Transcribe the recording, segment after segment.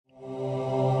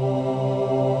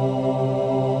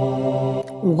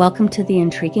Welcome to the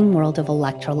intriguing world of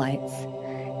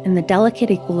electrolytes. In the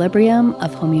delicate equilibrium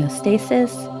of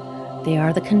homeostasis, they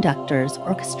are the conductors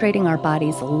orchestrating our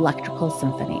body's electrical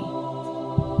symphony.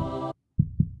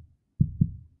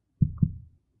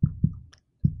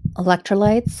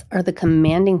 Electrolytes are the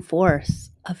commanding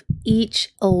force of each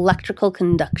electrical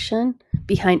conduction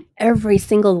behind every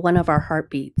single one of our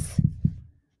heartbeats.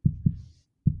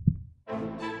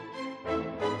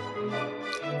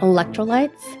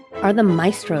 Electrolytes are the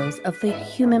maestros of the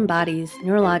human body's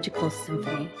neurological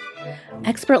symphony,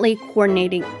 expertly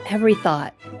coordinating every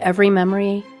thought, every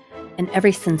memory, and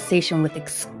every sensation with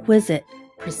exquisite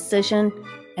precision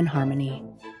and harmony.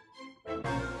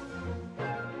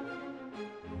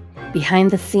 Behind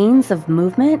the scenes of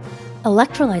movement,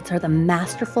 electrolytes are the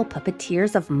masterful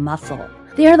puppeteers of muscle.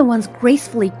 They are the ones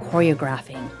gracefully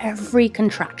choreographing every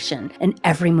contraction and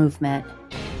every movement.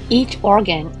 Each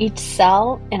organ, each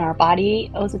cell in our body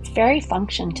owes its very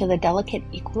function to the delicate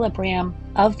equilibrium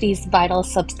of these vital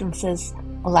substances,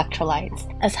 electrolytes.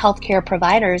 As healthcare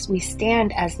providers, we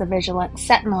stand as the vigilant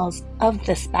sentinels of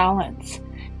this balance.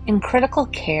 In critical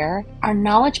care, our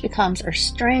knowledge becomes our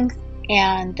strength,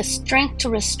 and the strength to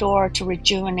restore, to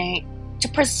rejuvenate, to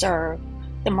preserve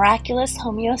the miraculous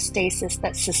homeostasis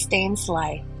that sustains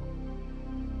life.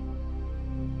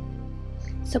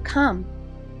 So come,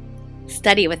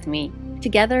 study with me.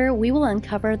 Together, we will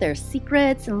uncover their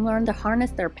secrets and learn to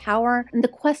harness their power in the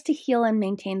quest to heal and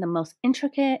maintain the most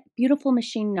intricate, beautiful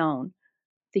machine known,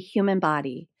 the human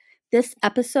body. This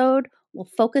episode will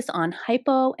focus on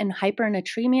hypo and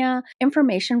hypernatremia.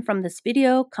 Information from this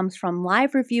video comes from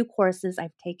live review courses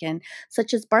I've taken,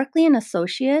 such as Barkley &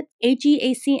 Associate,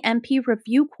 AGACNP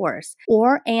Review Course,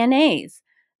 or ANAs.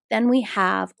 Then we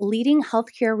have leading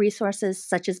healthcare resources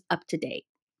such as UpToDate.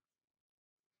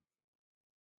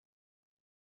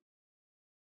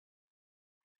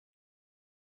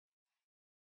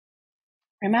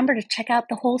 Remember to check out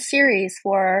the whole series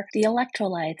for the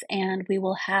electrolytes, and we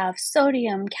will have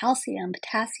sodium, calcium,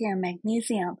 potassium,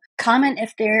 magnesium. Comment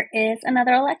if there is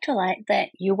another electrolyte that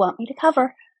you want me to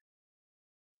cover.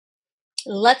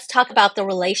 Let's talk about the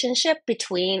relationship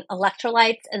between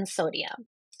electrolytes and sodium.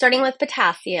 Starting with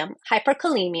potassium,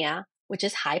 hyperkalemia, which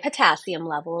is high potassium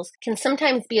levels, can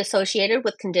sometimes be associated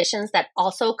with conditions that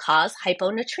also cause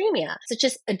hyponatremia, such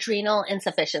as adrenal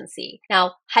insufficiency.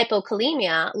 Now,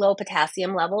 hypokalemia, low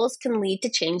potassium levels, can lead to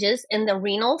changes in the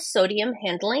renal sodium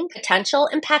handling potential,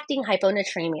 impacting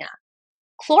hyponatremia.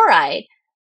 Chloride,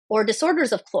 or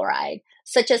disorders of chloride,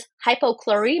 such as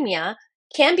hypochloremia,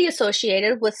 can be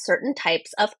associated with certain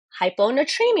types of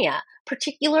hyponatremia,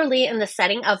 particularly in the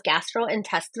setting of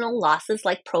gastrointestinal losses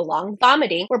like prolonged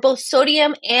vomiting, where both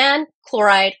sodium and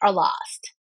chloride are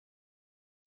lost.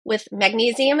 With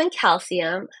magnesium and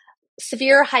calcium,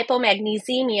 severe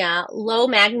hypomagnesemia, low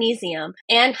magnesium,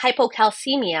 and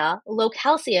hypocalcemia, low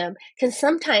calcium, can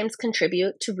sometimes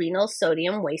contribute to renal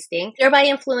sodium wasting, thereby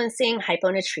influencing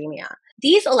hyponatremia.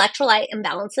 These electrolyte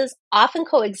imbalances often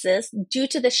coexist due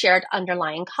to the shared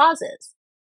underlying causes.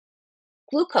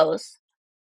 Glucose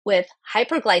with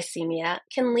hyperglycemia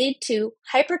can lead to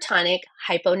hypertonic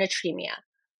hyponatremia.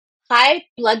 High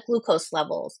blood glucose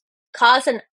levels cause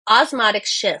an osmotic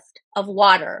shift of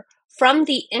water from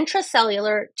the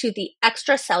intracellular to the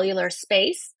extracellular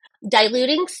space,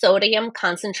 diluting sodium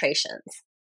concentrations.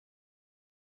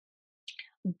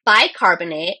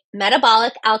 Bicarbonate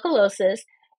metabolic alkalosis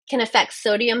can affect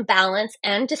sodium balance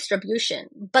and distribution,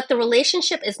 but the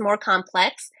relationship is more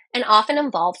complex and often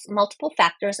involves multiple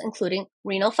factors, including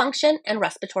renal function and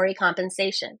respiratory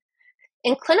compensation.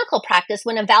 In clinical practice,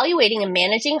 when evaluating and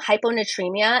managing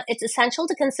hyponatremia, it's essential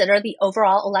to consider the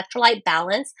overall electrolyte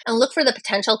balance and look for the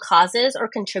potential causes or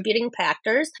contributing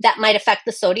factors that might affect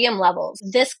the sodium levels.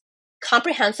 This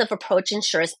comprehensive approach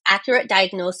ensures accurate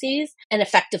diagnoses and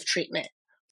effective treatment.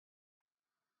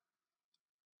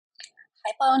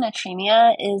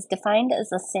 Hyponatremia is defined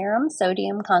as a serum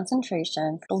sodium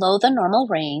concentration below the normal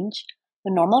range.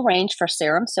 The normal range for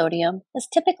serum sodium is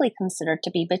typically considered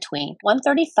to be between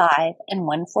 135 and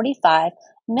 145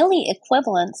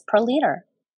 milliequivalents per liter.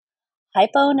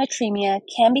 Hyponatremia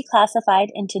can be classified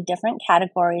into different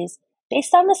categories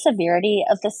based on the severity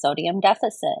of the sodium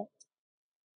deficit.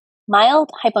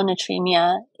 Mild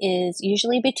hyponatremia is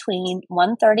usually between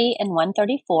 130 and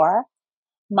 134.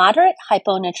 Moderate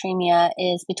hyponatremia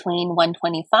is between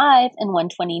 125 and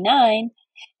 129,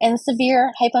 and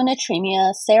severe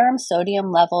hyponatremia serum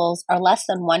sodium levels are less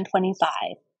than 125.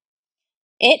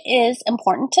 It is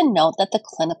important to note that the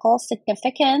clinical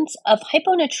significance of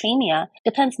hyponatremia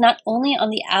depends not only on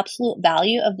the absolute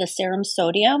value of the serum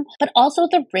sodium, but also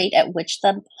the rate at which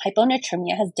the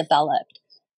hyponatremia has developed.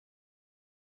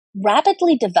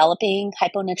 Rapidly developing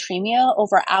hyponatremia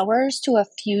over hours to a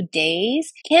few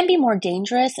days can be more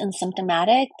dangerous and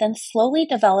symptomatic than slowly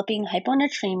developing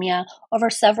hyponatremia over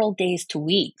several days to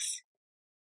weeks.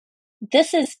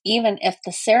 This is even if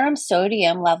the serum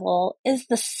sodium level is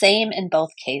the same in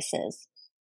both cases.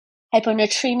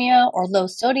 Hyponatremia or low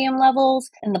sodium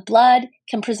levels in the blood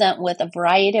can present with a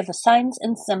variety of signs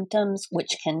and symptoms,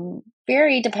 which can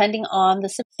vary depending on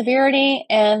the severity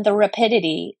and the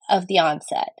rapidity of the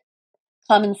onset.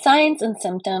 Common signs and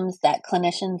symptoms that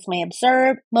clinicians may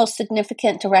observe, most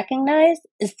significant to recognize,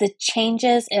 is the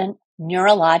changes in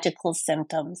neurological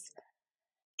symptoms.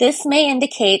 This may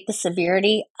indicate the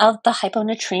severity of the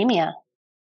hyponatremia.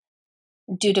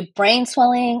 Due to brain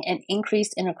swelling and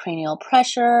increased intracranial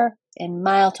pressure in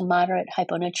mild to moderate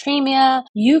hyponatremia,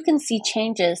 you can see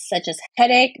changes such as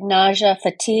headache, nausea,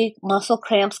 fatigue, muscle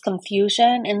cramps,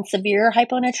 confusion. In severe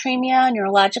hyponatremia,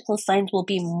 neurological signs will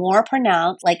be more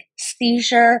pronounced, like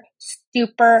seizure,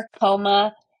 stupor,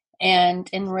 coma, and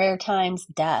in rare times,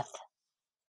 death.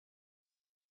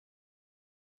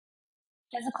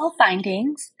 Physical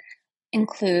findings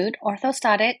include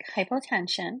orthostatic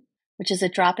hypotension, which is a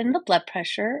drop in the blood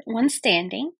pressure when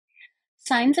standing,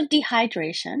 signs of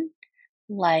dehydration,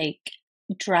 like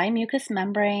dry mucous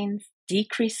membranes,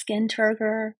 decreased skin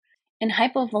turgor. In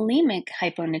hypovolemic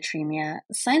hyponatremia,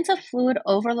 signs of fluid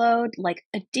overload like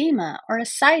edema or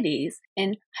ascites.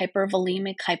 In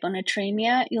hypervolemic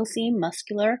hyponatremia, you'll see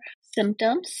muscular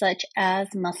symptoms such as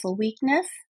muscle weakness,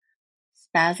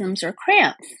 spasms, or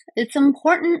cramps. It's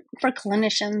important for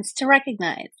clinicians to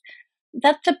recognize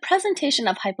that the presentation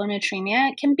of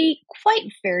hyponatremia can be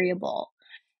quite variable,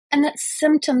 and that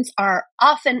symptoms are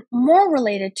often more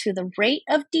related to the rate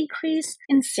of decrease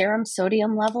in serum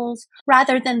sodium levels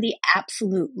rather than the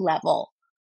absolute level.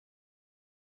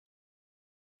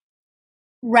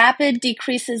 Rapid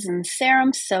decreases in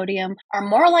serum sodium are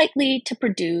more likely to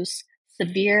produce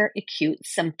severe acute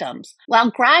symptoms, while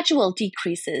gradual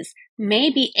decreases may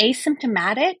be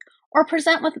asymptomatic or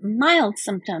present with mild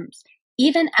symptoms,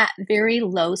 even at very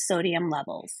low sodium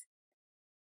levels.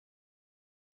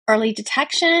 Early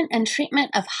detection and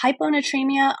treatment of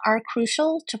hyponatremia are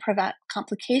crucial to prevent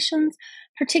complications,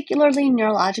 particularly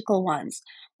neurological ones,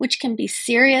 which can be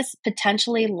serious,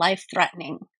 potentially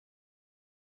life-threatening.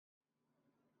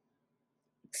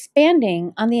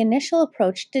 Expanding on the initial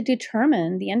approach to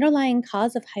determine the underlying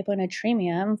cause of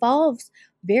hyponatremia involves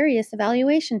various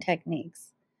evaluation techniques.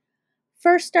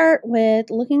 First, start with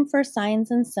looking for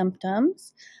signs and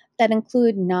symptoms that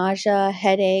include nausea,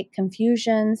 headache,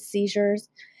 confusion, seizures,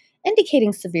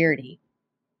 indicating severity.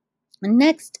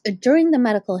 Next, during the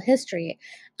medical history,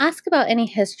 ask about any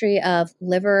history of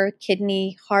liver,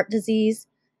 kidney, heart disease,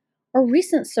 or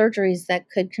recent surgeries that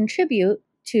could contribute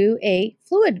to a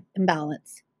fluid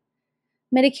imbalance.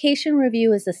 Medication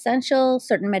review is essential.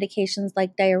 Certain medications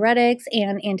like diuretics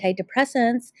and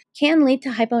antidepressants can lead to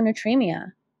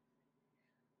hyponatremia.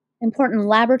 Important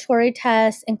laboratory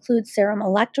tests include serum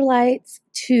electrolytes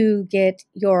to get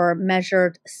your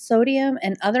measured sodium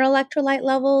and other electrolyte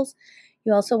levels.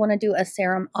 You also want to do a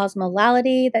serum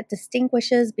osmolality that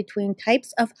distinguishes between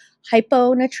types of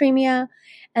hyponatremia,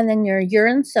 and then your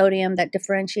urine sodium that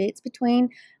differentiates between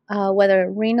whether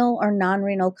renal or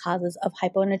non-renal causes of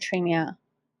hyponatremia.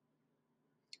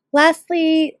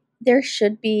 Lastly, there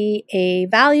should be a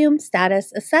volume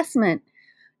status assessment.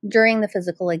 During the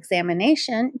physical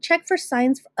examination, check for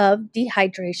signs of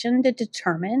dehydration to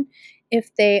determine if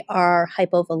they are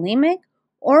hypovolemic,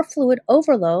 or fluid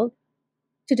overload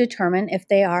to determine if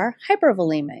they are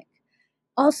hypervolemic.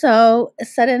 Also,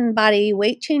 sudden body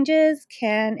weight changes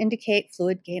can indicate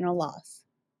fluid gain or loss.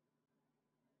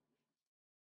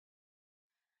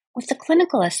 With the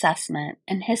clinical assessment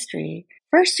and history,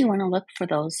 first you want to look for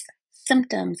those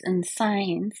symptoms and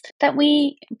signs that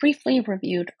we briefly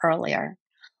reviewed earlier.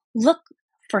 Look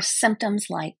for symptoms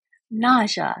like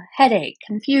nausea, headache,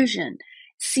 confusion,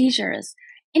 seizures,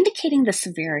 indicating the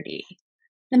severity.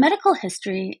 The medical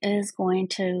history is going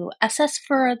to assess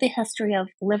for the history of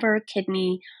liver,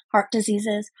 kidney, heart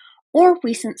diseases, or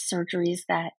recent surgeries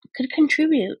that could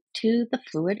contribute to the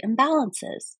fluid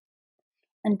imbalances.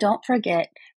 And don't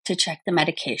forget to check the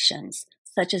medications,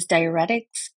 such as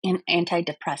diuretics and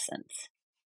antidepressants.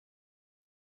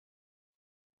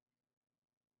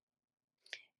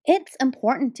 It's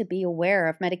important to be aware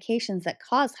of medications that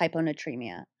cause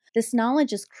hyponatremia. This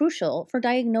knowledge is crucial for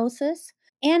diagnosis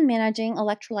and managing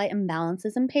electrolyte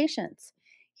imbalances in patients.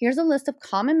 Here's a list of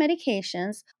common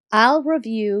medications. I'll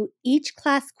review each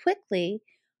class quickly.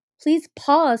 Please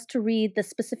pause to read the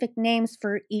specific names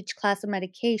for each class of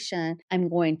medication I'm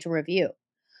going to review.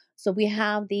 So we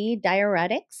have the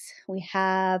diuretics, we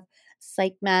have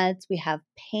psych meds, we have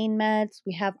pain meds,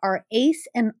 we have our ACE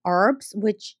and ARBs,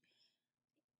 which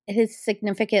is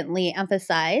significantly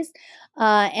emphasized,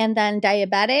 and then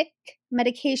diabetic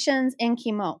medications and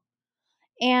chemo.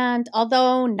 And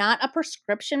although not a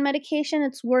prescription medication,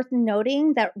 it's worth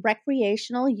noting that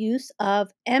recreational use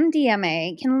of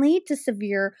MDMA can lead to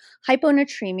severe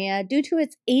hyponatremia due to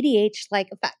its ADH-like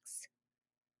effects.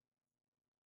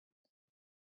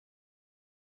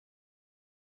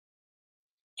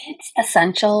 It's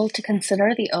essential to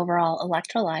consider the overall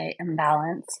electrolyte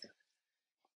imbalance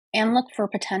and look for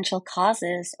potential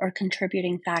causes or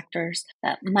contributing factors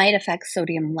that might affect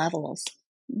sodium levels.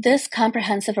 This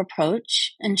comprehensive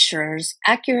approach ensures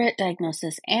accurate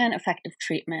diagnosis and effective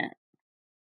treatment.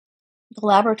 The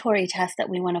laboratory test that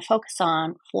we want to focus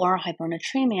on for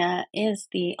hyponatremia is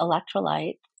the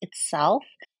electrolyte itself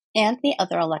and the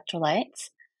other electrolytes.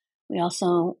 We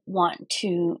also want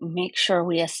to make sure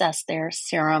we assess their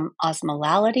serum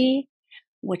osmolality,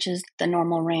 which is the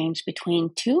normal range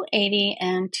between 280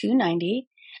 and 290.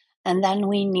 And then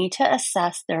we need to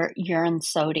assess their urine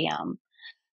sodium.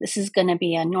 This is going to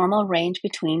be a normal range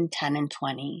between 10 and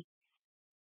 20.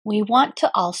 We want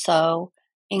to also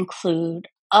include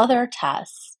other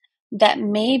tests that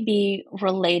may be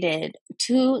related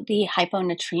to the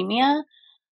hyponatremia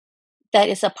that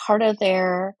is a part of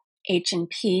their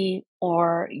H&P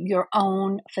or your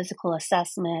own physical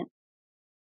assessment.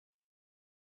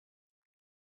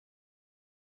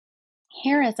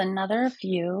 Here is another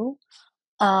view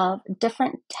of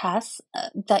different tests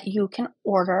that you can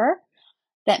order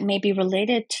that may be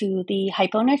related to the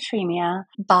hyponatremia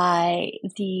by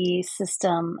the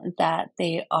system that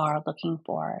they are looking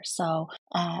for. So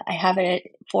I have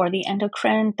it for the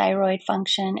endocrine, thyroid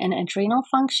function, and adrenal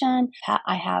function.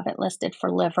 I have it listed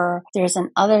for liver. There's an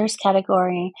others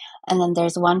category, and then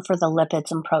there's one for the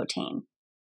lipids and protein.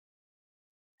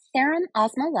 Serum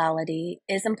osmolality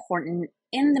is important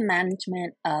in the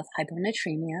management of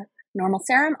hyponatremia. Normal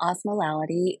serum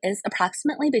osmolality is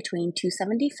approximately between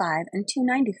 275 and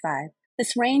 295.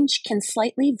 This range can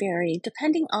slightly vary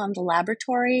depending on the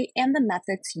laboratory and the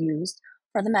methods used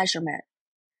for the measurement.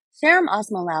 Serum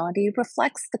osmolality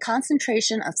reflects the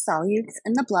concentration of solutes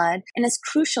in the blood and is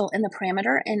crucial in the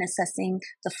parameter in assessing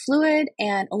the fluid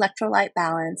and electrolyte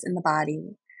balance in the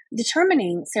body.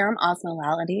 Determining serum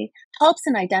osmolality helps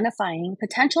in identifying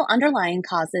potential underlying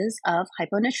causes of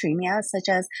hyponatremia, such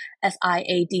as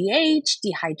SIADH,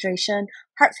 dehydration,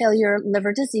 heart failure,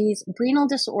 liver disease, renal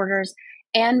disorders,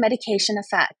 and medication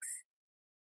effects.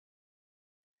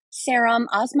 Serum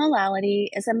osmolality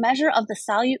is a measure of the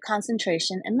solute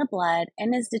concentration in the blood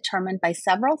and is determined by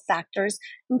several factors,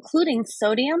 including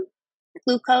sodium,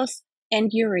 glucose,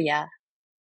 and urea.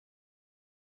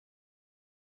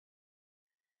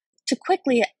 To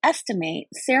quickly estimate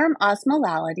serum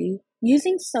osmolality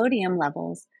using sodium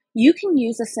levels, you can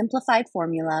use a simplified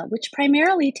formula which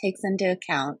primarily takes into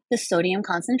account the sodium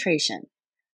concentration.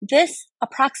 This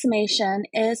approximation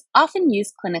is often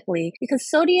used clinically because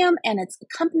sodium and its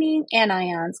accompanying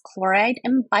anions, chloride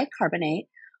and bicarbonate,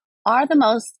 are the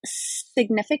most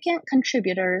significant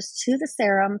contributors to the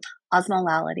serum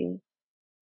osmolality.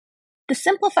 The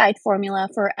simplified formula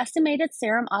for estimated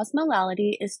serum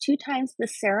osmolality is 2 times the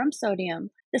serum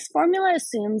sodium. This formula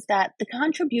assumes that the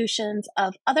contributions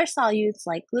of other solutes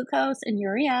like glucose and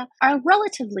urea are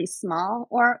relatively small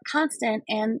or constant,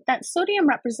 and that sodium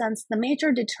represents the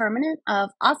major determinant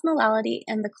of osmolality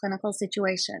in the clinical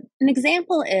situation. An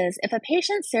example is if a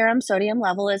patient's serum sodium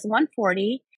level is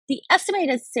 140, the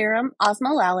estimated serum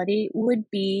osmolality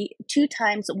would be 2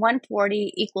 times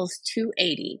 140 equals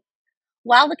 280.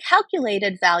 While the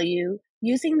calculated value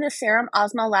using the serum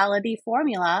osmolality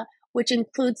formula, which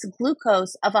includes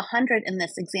glucose of 100 in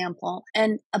this example,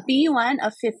 and a BUN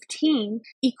of 15,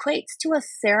 equates to a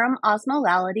serum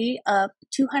osmolality of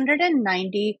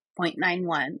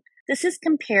 290.91. This is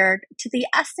compared to the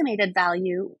estimated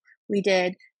value we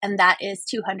did, and that is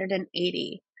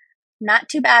 280. Not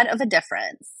too bad of a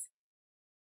difference.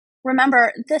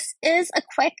 Remember, this is a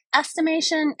quick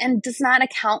estimation and does not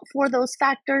account for those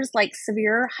factors like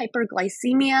severe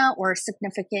hyperglycemia or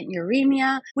significant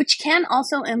uremia, which can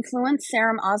also influence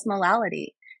serum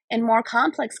osmolality. In more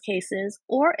complex cases,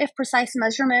 or if precise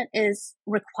measurement is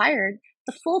required,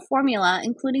 the full formula,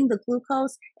 including the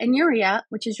glucose and urea,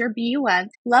 which is your BUN,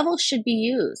 level should be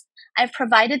used. I've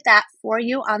provided that for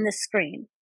you on the screen.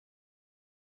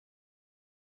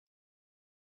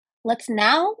 Let's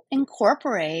now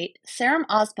incorporate serum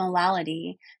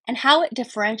osmolality and how it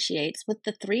differentiates with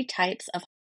the 3 types of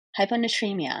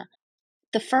hyponatremia.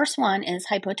 The first one is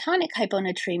hypotonic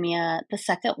hyponatremia. The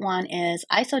second one is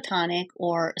isotonic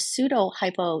or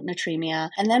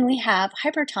pseudo-hyponatremia. And then we have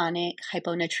hypertonic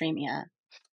hyponatremia.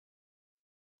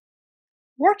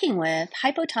 Working with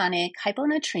hypotonic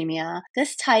hyponatremia,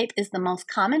 this type is the most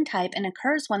common type and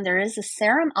occurs when there is a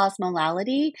serum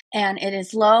osmolality and it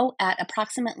is low at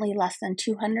approximately less than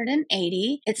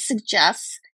 280. It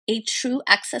suggests a true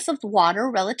excess of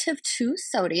water relative to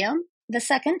sodium. The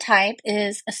second type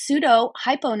is a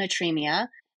pseudo-hyponatremia,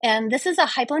 and this is a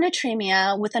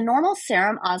hyponatremia with a normal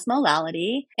serum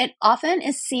osmolality. It often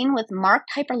is seen with marked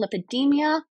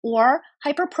hyperlipidemia or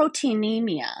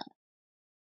hyperproteinemia.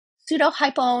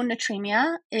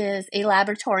 Pseudohyponatremia is a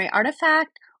laboratory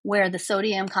artifact where the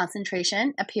sodium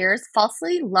concentration appears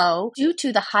falsely low due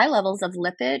to the high levels of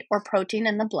lipid or protein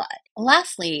in the blood.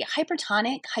 Lastly,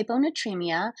 hypertonic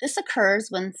hyponatremia. This occurs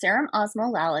when serum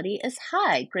osmolality is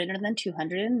high, greater than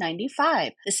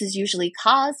 295. This is usually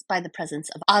caused by the presence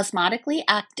of osmotically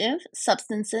active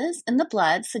substances in the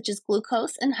blood, such as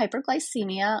glucose and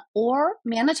hyperglycemia, or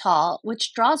mannitol,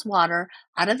 which draws water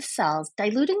out of the cells,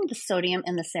 diluting the sodium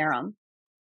in the serum.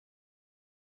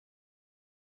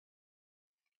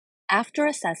 After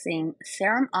assessing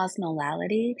serum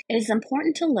osmolality, it is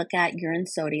important to look at urine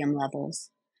sodium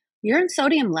levels. Urine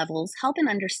sodium levels help in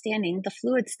understanding the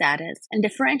fluid status and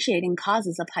differentiating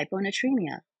causes of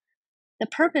hyponatremia. The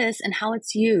purpose and how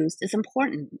it's used is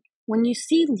important. When you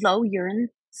see low urine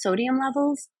sodium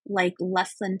levels, like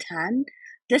less than 10,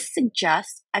 this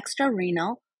suggests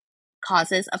extrarenal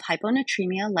causes of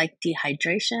hyponatremia like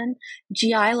dehydration,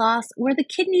 GI loss, where the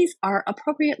kidneys are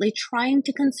appropriately trying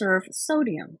to conserve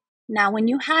sodium. Now, when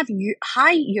you have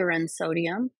high urine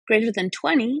sodium, greater than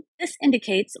 20, this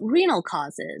indicates renal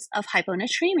causes of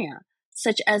hyponatremia,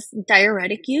 such as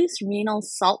diuretic use, renal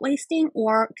salt wasting,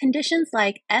 or conditions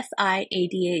like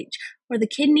SIADH, where the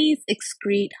kidneys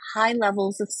excrete high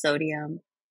levels of sodium.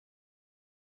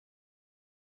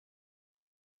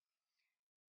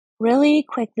 Really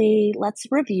quickly, let's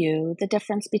review the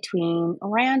difference between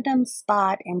random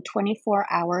spot and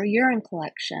 24-hour urine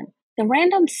collection. The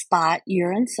random spot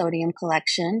urine sodium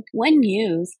collection, when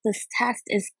used, this test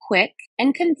is quick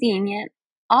and convenient,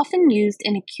 often used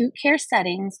in acute care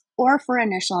settings or for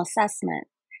initial assessment.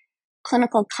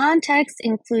 Clinical context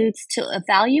includes to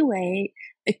evaluate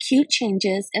acute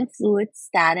changes in fluid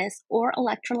status or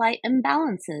electrolyte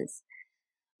imbalances.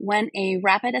 When a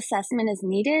rapid assessment is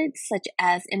needed, such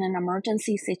as in an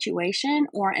emergency situation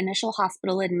or initial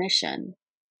hospital admission.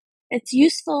 It's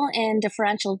useful in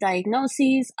differential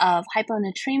diagnoses of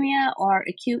hyponatremia or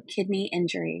acute kidney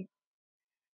injury.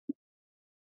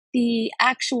 The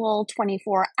actual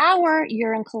 24-hour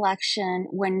urine collection,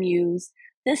 when used,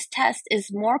 this test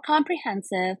is more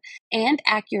comprehensive and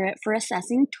accurate for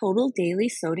assessing total daily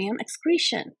sodium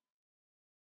excretion.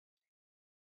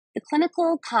 The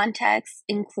clinical context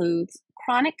includes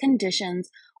chronic conditions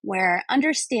where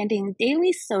understanding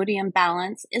daily sodium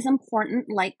balance is important,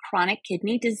 like chronic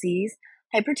kidney disease,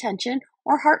 hypertension,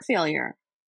 or heart failure.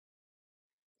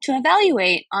 To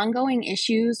evaluate ongoing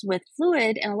issues with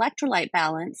fluid and electrolyte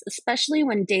balance, especially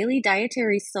when daily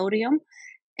dietary sodium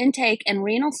intake and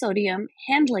renal sodium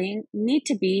handling need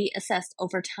to be assessed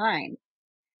over time.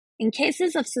 In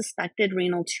cases of suspected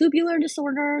renal tubular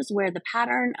disorders, where the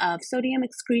pattern of sodium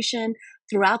excretion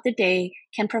throughout the day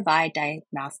can provide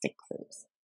diagnostic clues.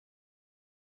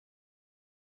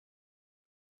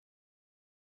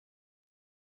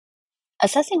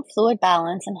 Assessing fluid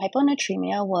balance in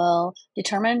hyponatremia will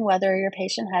determine whether your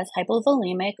patient has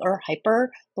hypovolemic or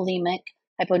hypervolemic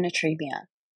hyponatremia.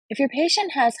 If your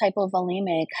patient has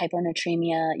hypovolemic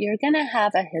hyponatremia, you're going to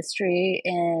have a history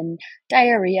in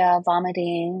diarrhea,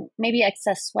 vomiting, maybe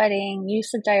excess sweating,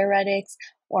 use of diuretics,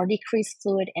 or decreased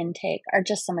fluid intake are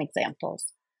just some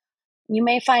examples. You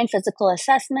may find physical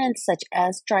assessments such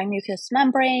as dry mucous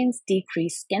membranes,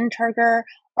 decreased skin turgor,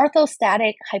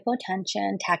 orthostatic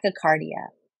hypotension, tachycardia.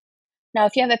 Now,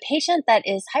 if you have a patient that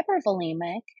is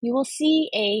hypervolemic, you will see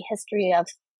a history of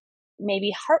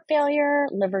maybe heart failure,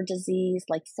 liver disease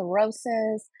like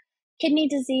cirrhosis, kidney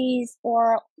disease,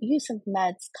 or use of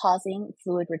meds causing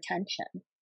fluid retention.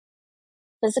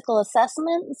 Physical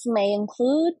assessments may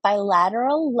include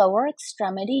bilateral lower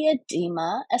extremity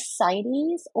edema,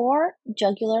 ascites, or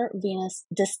jugular venous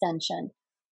distension.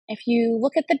 If you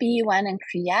look at the BUN and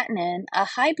creatinine, a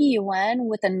high BUN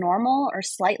with a normal or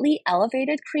slightly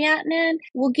elevated creatinine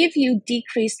will give you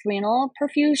decreased renal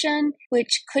perfusion,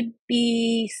 which could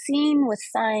be seen with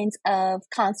signs of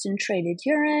concentrated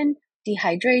urine,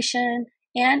 dehydration,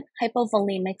 and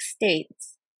hypovolemic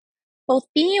states. Both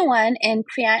BUN and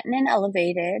creatinine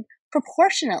elevated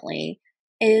proportionately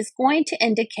is going to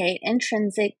indicate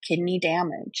intrinsic kidney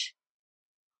damage.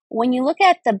 When you look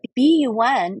at the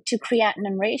BUN to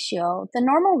creatinine ratio, the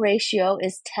normal ratio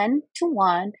is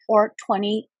 10:1 or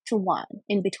 20:1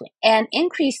 in between. An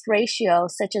increased ratio,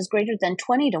 such as greater than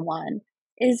 20:1,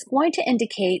 is going to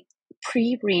indicate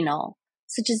pre-renal,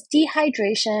 such as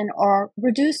dehydration or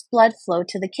reduced blood flow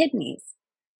to the kidneys.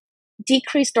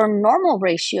 Decreased or normal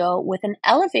ratio with an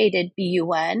elevated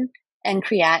BUN and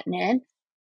creatinine,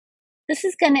 this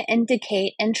is going to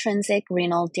indicate intrinsic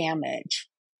renal damage.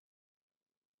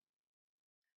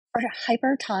 For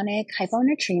hypertonic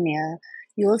hyponatremia,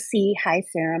 you will see high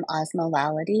serum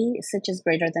osmolality, such as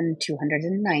greater than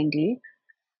 290.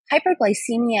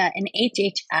 Hyperglycemia and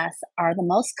HHS are the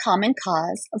most common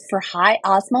cause for high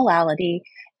osmolality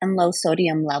and low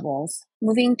sodium levels.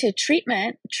 Moving to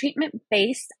treatment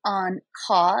based on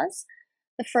cause.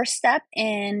 The first step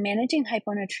in managing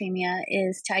hyponatremia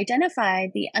is to identify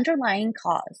the underlying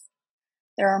cause.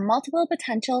 There are multiple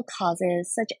potential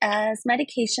causes such as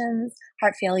medications,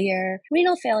 heart failure,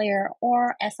 renal failure,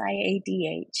 or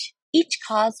SIADH. Each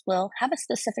cause will have a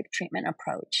specific treatment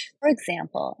approach. For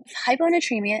example, if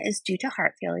hyponatremia is due to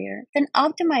heart failure, then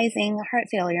optimizing heart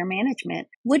failure management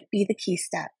would be the key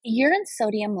step. A urine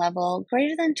sodium level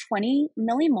greater than 20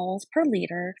 millimoles per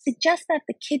liter suggests that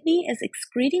the kidney is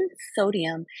excreting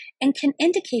sodium and can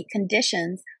indicate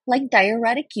conditions like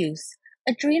diuretic use,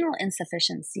 adrenal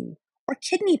insufficiency, or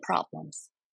kidney problems.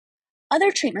 Other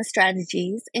treatment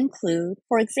strategies include,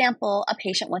 for example, a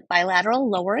patient with bilateral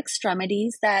lower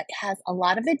extremities that has a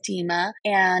lot of edema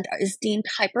and is deemed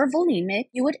hypervolemic.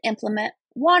 You would implement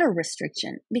water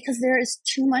restriction because there is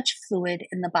too much fluid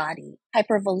in the body.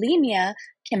 Hypervolemia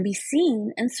can be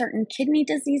seen in certain kidney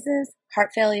diseases,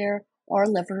 heart failure, or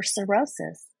liver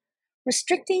cirrhosis.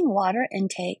 Restricting water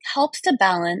intake helps to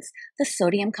balance the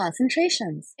sodium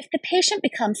concentrations. If the patient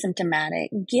becomes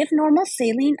symptomatic, give normal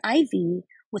saline IV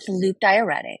with a loop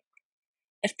diuretic.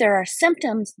 If there are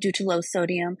symptoms due to low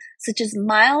sodium, such as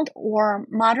mild or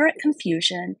moderate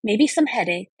confusion, maybe some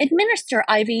headache, administer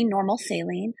IV normal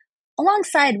saline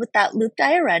alongside with that loop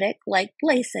diuretic like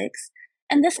Lasix,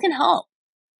 and this can help.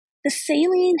 The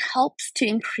saline helps to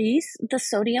increase the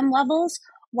sodium levels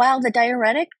while the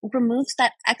diuretic removes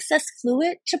that excess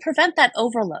fluid to prevent that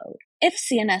overload. If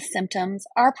CNS symptoms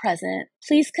are present,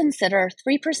 please consider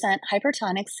 3%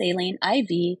 hypertonic saline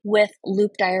IV with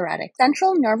loop diuretic.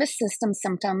 Central nervous system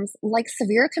symptoms like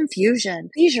severe confusion,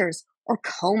 seizures, or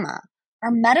coma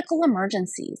are medical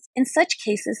emergencies. In such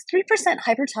cases, 3%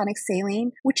 hypertonic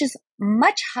saline, which is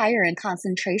much higher in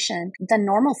concentration than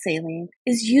normal saline,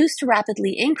 is used to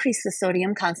rapidly increase the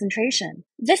sodium concentration.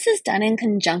 This is done in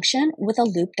conjunction with a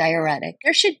loop diuretic.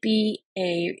 There should be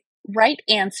a right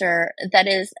answer that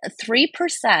is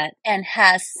 3% and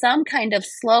has some kind of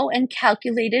slow and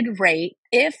calculated rate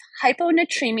if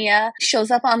hyponatremia shows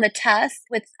up on the test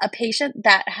with a patient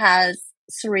that has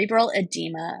cerebral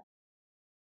edema.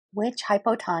 Which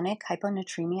hypotonic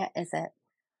hyponatremia is it?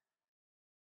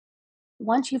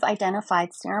 Once you've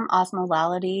identified serum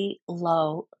osmolality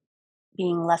low,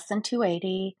 being less than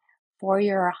 280 for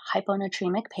your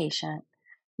hyponatremic patient,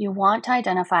 you want to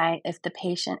identify if the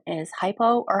patient is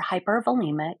hypo or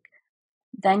hypervolemic.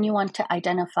 Then you want to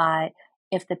identify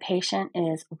if the patient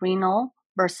is renal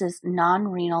versus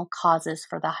non-renal causes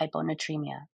for the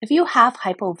hyponatremia. If you have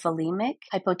hypovolemic,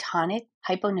 hypotonic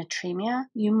hyponatremia,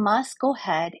 you must go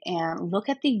ahead and look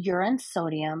at the urine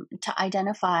sodium to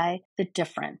identify the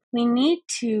difference. We need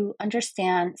to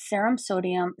understand serum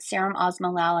sodium, serum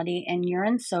osmolality, and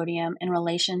urine sodium in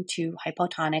relation to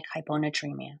hypotonic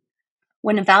hyponatremia.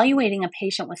 When evaluating a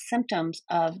patient with symptoms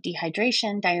of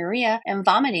dehydration, diarrhea, and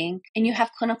vomiting, and you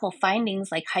have clinical findings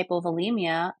like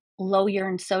hypovolemia, low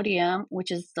urine sodium,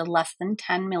 which is the less than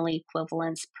 10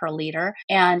 milliequivalents per liter,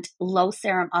 and low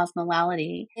serum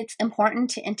osmolality, it's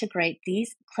important to integrate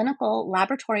these clinical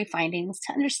laboratory findings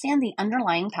to understand the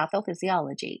underlying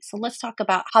pathophysiology. So let's talk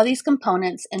about how these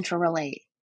components interrelate.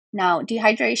 Now,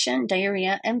 dehydration,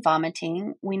 diarrhea, and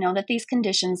vomiting, we know that these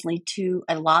conditions lead to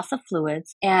a loss of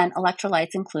fluids and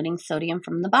electrolytes, including sodium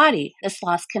from the body. This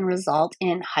loss can result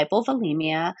in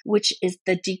hypovolemia, which is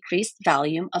the decreased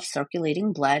volume of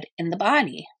circulating blood in the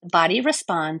body. The body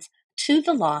responds to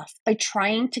the loss by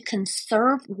trying to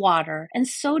conserve water and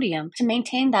sodium to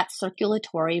maintain that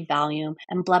circulatory volume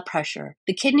and blood pressure.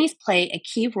 The kidneys play a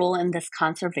key role in this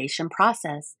conservation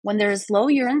process. When there is low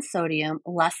urine sodium,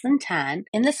 less than 10,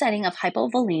 in the setting of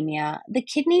hypovolemia, the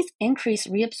kidneys increase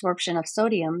reabsorption of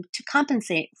sodium to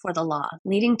compensate for the loss,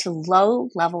 leading to low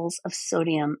levels of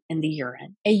sodium in the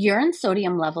urine. A urine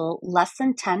sodium level less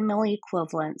than 10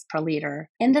 milliequivalents per liter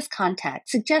in this context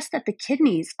suggests that the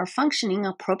kidneys are functioning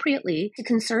appropriately acutely to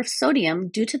conserve sodium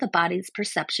due to the body's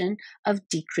perception of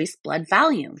decreased blood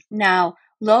volume. Now,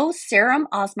 low serum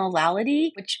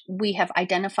osmolality, which we have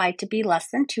identified to be less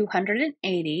than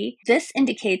 280, this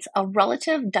indicates a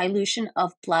relative dilution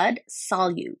of blood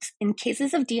solutes. In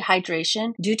cases of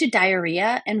dehydration due to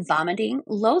diarrhea and vomiting,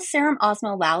 low serum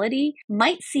osmolality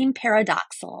might seem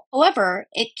paradoxical. However,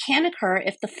 it can occur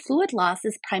if the fluid loss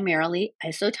is primarily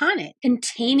isotonic,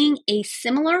 containing a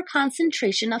similar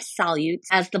concentration of solutes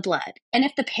as the blood, and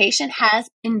if the patient has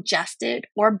ingested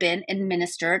or been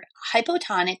administered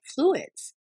hypotonic fluids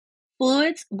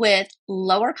with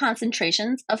lower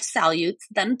concentrations of solutes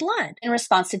than blood in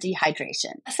response to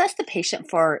dehydration. Assess the patient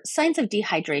for signs of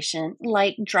dehydration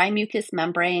like dry mucous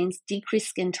membranes, decreased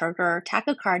skin turgor,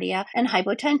 tachycardia, and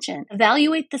hypotension.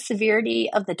 Evaluate the severity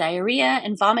of the diarrhea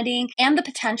and vomiting and the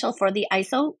potential for the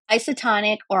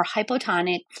isotonic or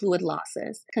hypotonic fluid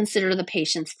losses. Consider the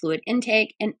patient's fluid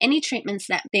intake and any treatments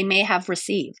that they may have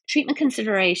received. Treatment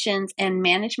considerations and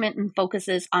management and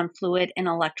focuses on fluid and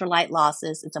electrolyte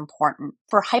losses is important.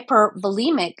 For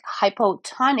hypervolemic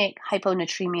hypotonic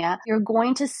hyponatremia, you're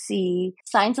going to see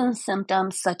signs and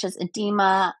symptoms such as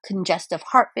edema, congestive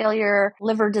heart failure,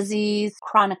 liver disease,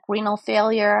 chronic renal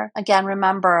failure. Again,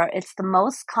 remember, it's the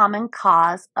most common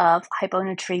cause of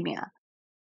hyponatremia.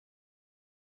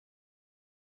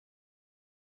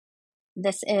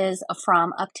 This is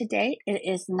from Up to Date. It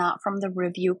is not from the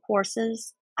review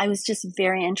courses. I was just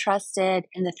very interested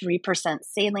in the 3%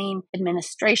 saline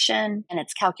administration and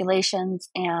its calculations,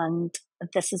 and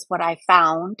this is what I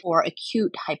found for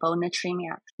acute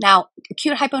hyponatremia. Now,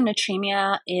 acute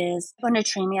hyponatremia is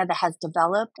hyponatremia that has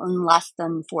developed in less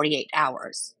than 48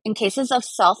 hours. In cases of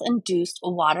self-induced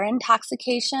water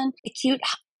intoxication, acute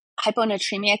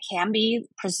hyponatremia can be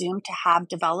presumed to have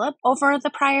developed over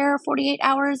the prior 48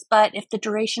 hours, but if the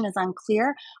duration is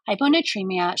unclear,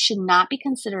 hyponatremia should not be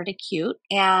considered acute,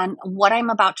 and what I'm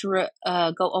about to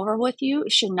go over with you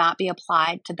should not be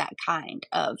applied to that kind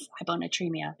of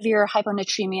hyponatremia. Severe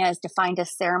hyponatremia is defined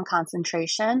as serum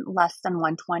concentration less than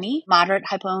 120. Moderate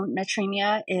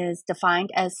hyponatremia is defined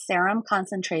as serum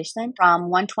concentration from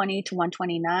 120 to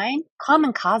 129.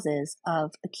 Common causes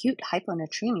of acute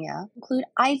hyponatremia include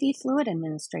IV fluid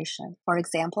administration, for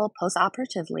example,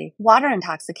 postoperatively, water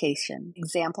intoxication,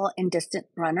 example, in distant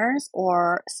runners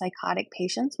or psychotic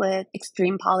patients with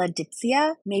extreme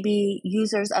polydipsia, maybe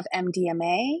users of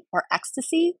MDMA or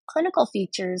ecstasy. Clinical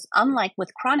features, unlike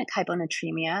with chronic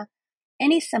hyponatremia,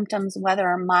 any symptoms,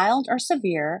 whether mild or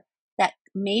severe, that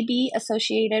may be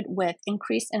associated with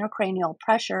increased intracranial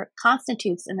pressure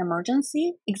constitutes an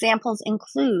emergency. Examples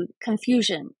include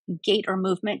confusion, gait or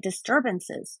movement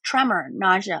disturbances, tremor,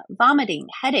 nausea, vomiting,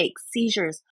 headaches,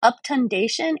 seizures,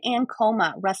 obtundation, and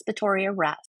coma, respiratory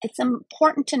arrest. It's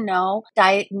important to know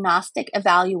diagnostic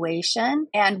evaluation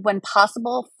and, when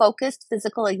possible, focused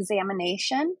physical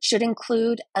examination should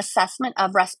include assessment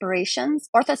of respirations,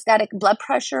 orthostatic blood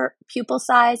pressure, pupil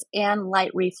size, and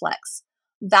light reflex.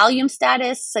 Volume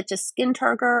status such as skin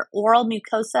turgor, oral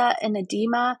mucosa, and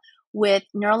edema with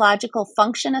neurological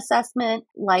function assessment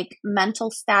like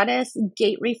mental status,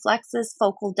 gait reflexes,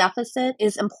 focal deficit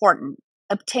is important.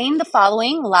 Obtain the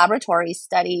following laboratory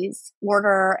studies.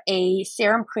 Order a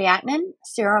serum creatinine,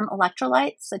 serum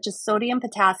electrolytes such as sodium,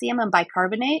 potassium, and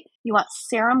bicarbonate. You want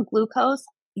serum glucose,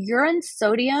 urine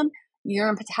sodium,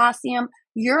 urine potassium,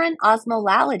 urine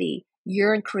osmolality,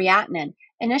 urine creatinine.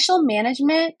 Initial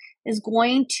management is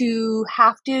going to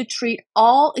have to treat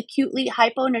all acutely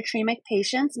hyponatremic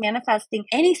patients manifesting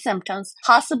any symptoms,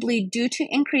 possibly due to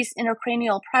increased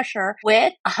intracranial pressure,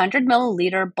 with 100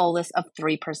 milliliter bolus of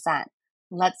 3%.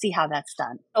 Let's see how that's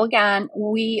done. So again,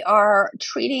 we are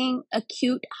treating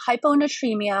acute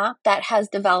hyponatremia that has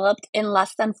developed in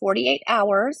less than 48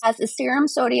 hours, has a serum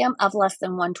sodium of less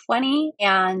than 120,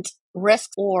 and risk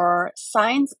or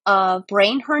signs of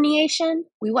brain herniation.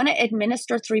 We want to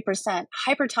administer 3%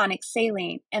 hypertonic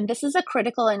saline, and this is a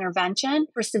critical intervention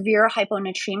for severe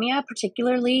hyponatremia,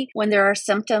 particularly when there are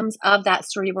symptoms of that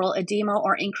cerebral edema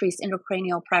or increased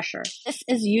intracranial pressure. This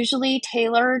is usually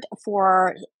tailored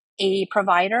for a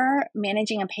provider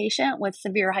managing a patient with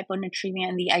severe hyponatremia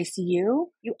in the ICU.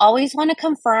 You always want to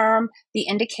confirm the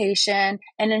indication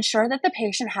and ensure that the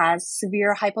patient has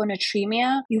severe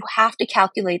hyponatremia. You have to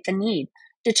calculate the need.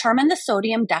 Determine the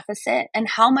sodium deficit and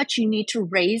how much you need to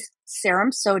raise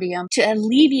serum sodium to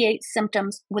alleviate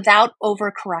symptoms without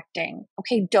overcorrecting.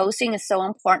 Okay, dosing is so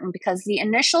important because the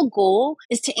initial goal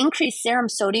is to increase serum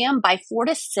sodium by 4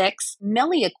 to 6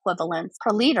 milliequivalents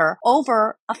per liter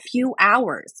over a few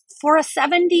hours. For a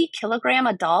 70 kilogram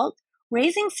adult,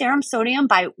 raising serum sodium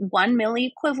by 1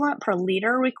 milliequivalent per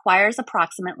liter requires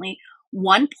approximately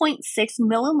 1.6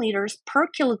 milliliters per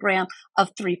kilogram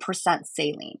of 3%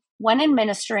 saline. When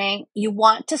administering, you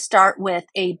want to start with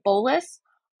a bolus,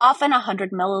 often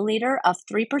 100 milliliter of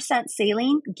 3%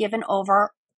 saline given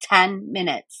over 10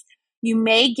 minutes. You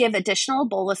may give additional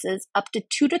boluses up to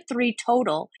 2 to 3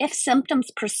 total. If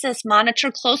symptoms persist,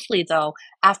 monitor closely though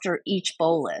after each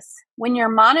bolus. When you're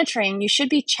monitoring, you should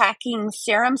be checking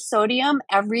serum sodium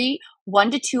every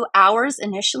 1 to 2 hours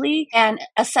initially and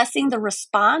assessing the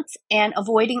response and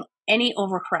avoiding any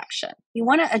overcorrection. You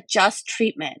want to adjust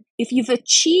treatment. If you've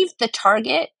achieved the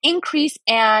target increase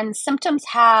and symptoms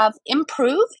have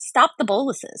improved, stop the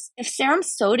boluses. If serum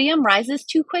sodium rises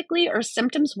too quickly or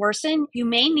symptoms worsen, you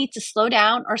may need to slow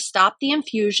down or stop the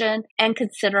infusion and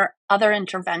consider other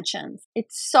interventions.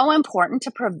 It's so important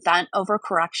to prevent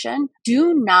overcorrection.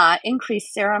 Do not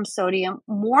increase serum sodium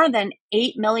more than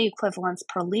 8 milliequivalents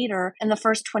per liter in the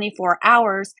first 24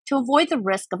 hours to avoid the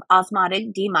risk of osmotic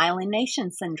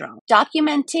demyelination syndrome.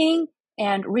 Documenting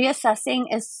and reassessing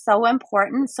is so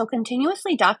important. So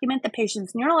continuously document the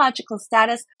patient's neurological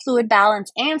status, fluid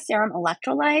balance, and serum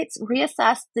electrolytes.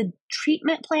 Reassess the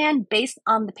treatment plan based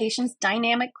on the patient's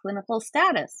dynamic clinical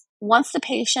status. Once the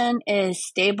patient is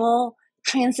stable,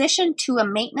 transition to a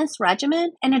maintenance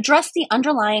regimen and address the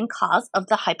underlying cause of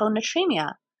the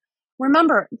hyponatremia.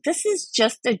 Remember, this is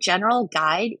just a general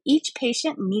guide. Each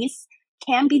patient needs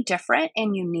can be different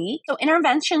and unique, so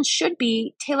interventions should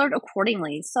be tailored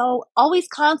accordingly. So always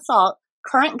consult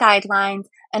current guidelines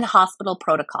and hospital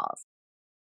protocols.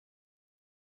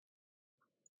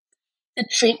 The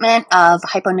treatment of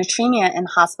hyponatremia in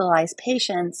hospitalized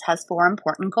patients has 4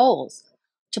 important goals: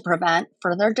 to prevent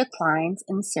further declines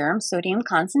in serum sodium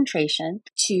concentration,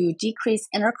 to decrease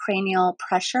intracranial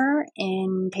pressure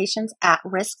in patients at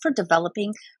risk for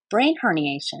developing brain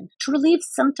herniation, to relieve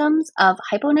symptoms of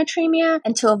hyponatremia,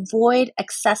 and to avoid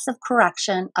excessive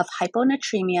correction of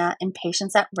hyponatremia in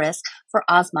patients at risk for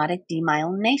osmotic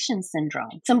demyelination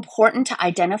syndrome. It's important to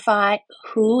identify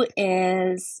who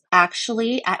is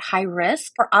actually at high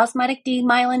risk for osmotic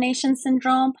demyelination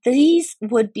syndrome. These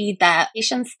would be the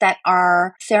patients that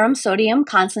are serum sodium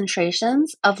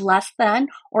concentrations of less than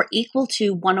or equal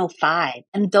to 105,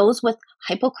 and those with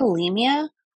hypokalemia,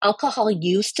 alcohol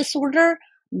use disorder,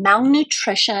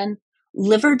 malnutrition,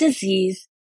 liver disease,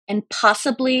 and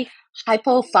possibly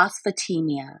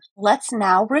hypophosphatemia. Let's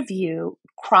now review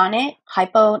chronic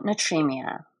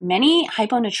hyponatremia. Many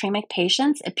hyponatremic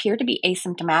patients appear to be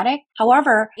asymptomatic.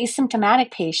 However,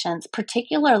 asymptomatic patients,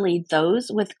 particularly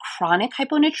those with chronic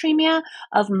hyponatremia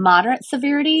of moderate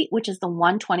severity, which is the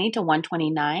 120 to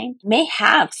 129, may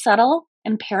have subtle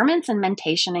impairments in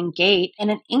mentation and gait, and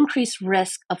an increased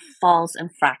risk of falls and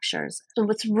fractures. So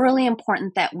it's really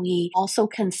important that we also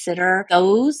consider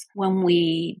those when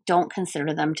we don't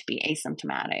consider them to be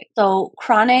asymptomatic. So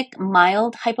chronic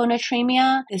mild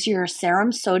hyponatremia is your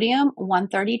serum sodium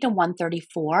 130 to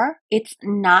 134. It's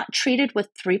not treated with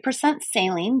 3%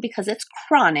 saline because it's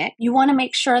chronic. You want to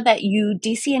make sure that you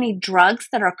DC any drugs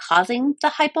that are causing the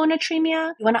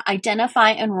hyponatremia. You want to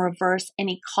identify and reverse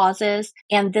any causes,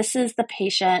 and this is the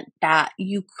patient that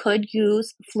you could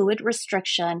use fluid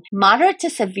restriction. Moderate to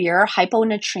severe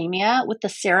hyponatremia with the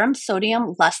serum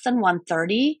sodium less than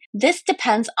 130. This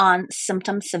depends on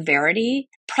symptom severity.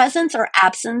 Presence or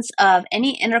absence of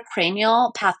any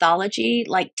intracranial pathology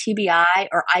like TBI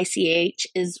or ICH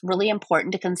is really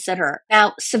important to consider.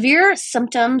 Now, severe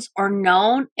symptoms or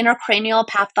known intracranial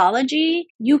pathology,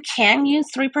 you can use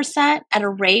 3% at a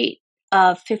rate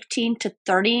of 15 to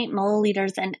 30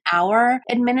 milliliters an hour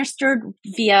administered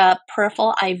via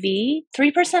peripheral IV,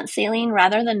 3% saline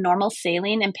rather than normal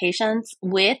saline in patients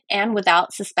with and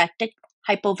without suspected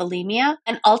hypovolemia.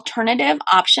 An alternative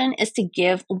option is to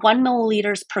give 1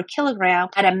 milliliters per kilogram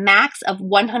at a max of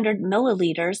 100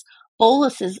 milliliters,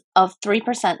 boluses of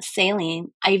 3%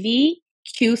 saline, IV,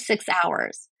 Q6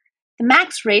 hours. The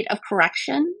max rate of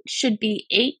correction should be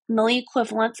 8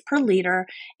 milliequivalents per liter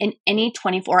in any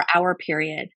 24-hour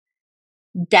period.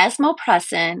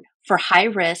 Desmopressin for high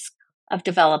risk of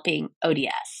developing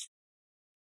ODS.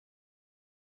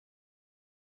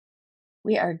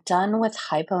 We are done with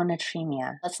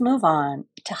hyponatremia. Let's move on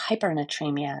to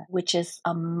hypernatremia, which is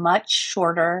a much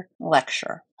shorter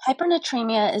lecture.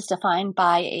 Hypernatremia is defined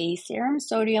by a serum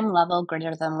sodium level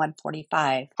greater than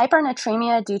 145.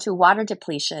 Hypernatremia due to water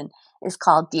depletion is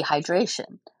called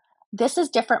dehydration. This is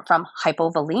different from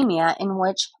hypovolemia, in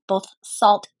which both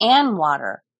salt and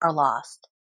water are lost.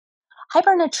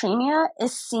 Hypernatremia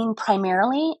is seen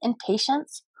primarily in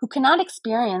patients who cannot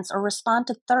experience or respond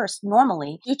to thirst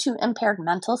normally due to impaired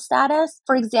mental status,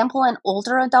 for example, in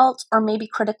older adults or maybe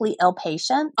critically ill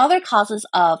patients. Other causes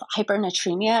of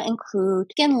hypernatremia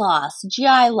include skin loss,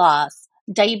 GI loss,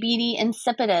 diabetes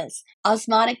insipidus,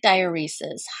 osmotic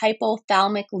diuresis,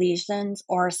 hypothalamic lesions,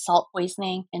 or salt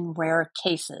poisoning in rare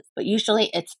cases. But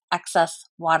usually it's excess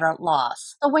water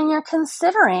loss. So when you're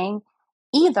considering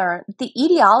either the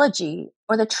etiology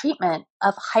or the treatment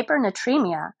of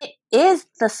hypernatremia, it is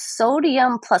the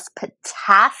sodium plus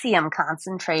potassium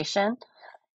concentration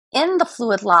in the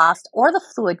fluid lost or the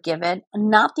fluid given,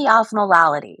 not the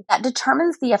osmolality, that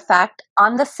determines the effect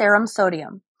on the serum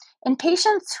sodium. In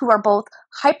patients who are both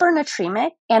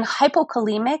hypernatremic and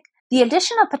hypokalemic, the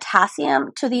addition of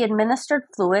potassium to the administered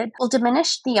fluid will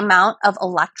diminish the amount of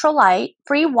electrolyte,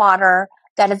 free water,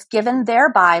 that is given,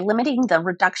 thereby limiting the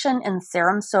reduction in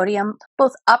serum sodium.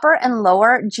 Both upper and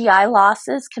lower GI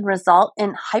losses can result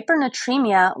in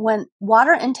hypernatremia when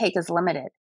water intake is limited.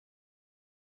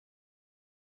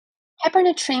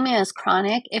 Hypernatremia is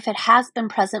chronic if it has been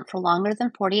present for longer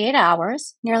than 48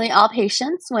 hours. Nearly all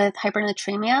patients with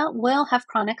hypernatremia will have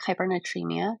chronic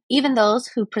hypernatremia, even those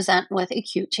who present with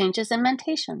acute changes in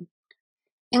mentation.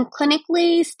 In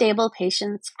clinically stable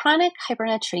patients, chronic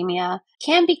hypernatremia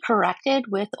can be corrected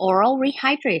with oral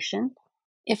rehydration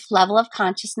if level of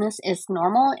consciousness is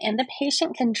normal and the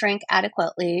patient can drink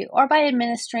adequately, or by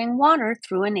administering water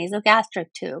through a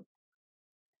nasogastric tube.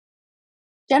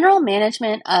 General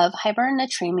management of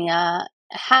hypernatremia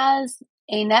has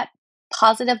a net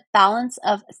positive balance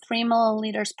of 3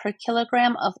 milliliters per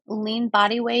kilogram of lean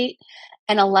body weight,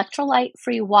 and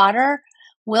electrolyte-free water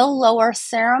will lower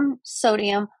serum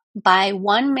sodium by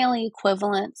 1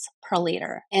 milliequivalents per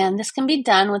liter. And this can be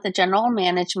done with a general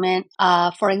management,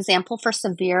 for example, for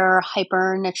severe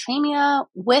hypernatremia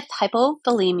with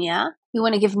hypovolemia. We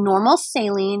want to give normal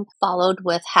saline followed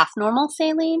with half normal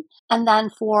saline. And then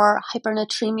for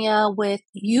hypernatremia with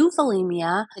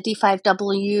euvolemia, the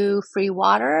D5W free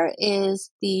water is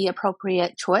the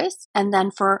appropriate choice. And then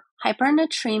for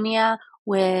hypernatremia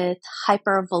with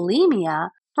hypervolemia,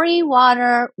 free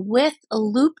water with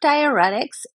loop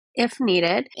diuretics, if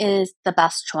needed, is the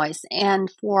best choice. And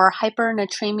for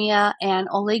hypernatremia and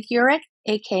oliguric,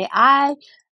 AKI,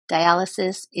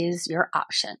 dialysis is your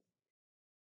option.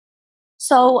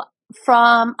 So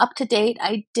from up to date,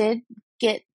 I did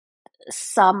get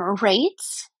some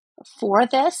rates for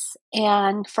this,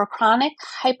 and for chronic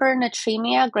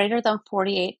hypernatremia greater than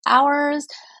 48 hours,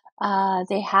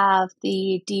 they have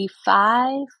the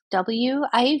D5W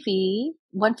IV,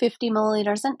 150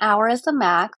 milliliters an hour is the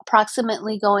max,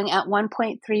 approximately going at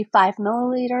 1.35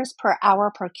 milliliters per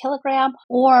hour per kilogram,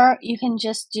 or you can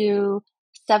just do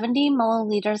 70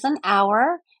 milliliters an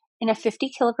hour in a 50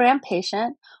 kilogram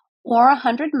patient, or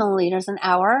 100 milliliters an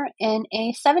hour in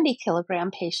a 70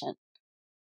 kilogram patient.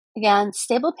 Again,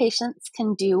 stable patients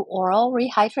can do oral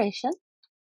rehydration.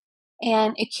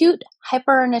 And acute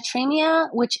hypernatremia,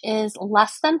 which is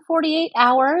less than 48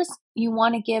 hours, you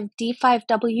want to give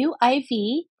D5W IV.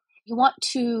 You want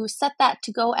to set that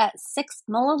to go at 6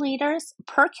 milliliters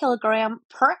per kilogram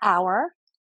per hour.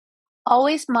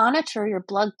 Always monitor your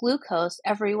blood glucose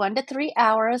every 1 to 3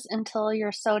 hours until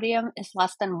your sodium is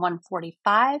less than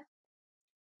 145.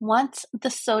 Once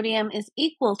the sodium is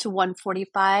equal to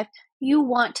 145, you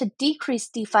want to decrease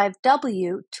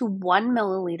D5W to 1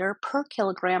 milliliter per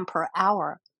kilogram per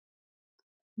hour.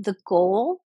 The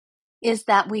goal is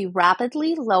that we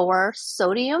rapidly lower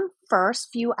sodium first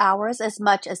few hours as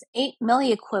much as 8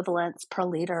 milliequivalents per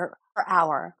liter per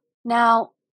hour.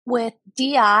 Now, with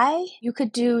DI, you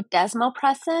could do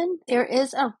desmopressin. There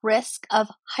is a risk of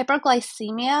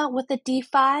hyperglycemia with the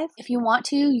D5. If you want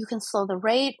to, you can slow the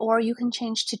rate, or you can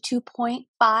change to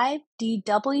 2.5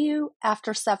 DW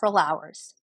after several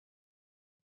hours.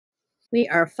 We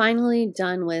are finally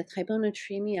done with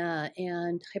hyponatremia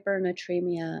and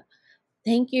hypernatremia.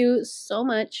 Thank you so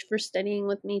much for studying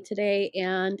with me today,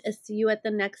 and I'll see you at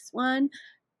the next one.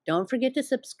 Don't forget to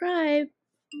subscribe.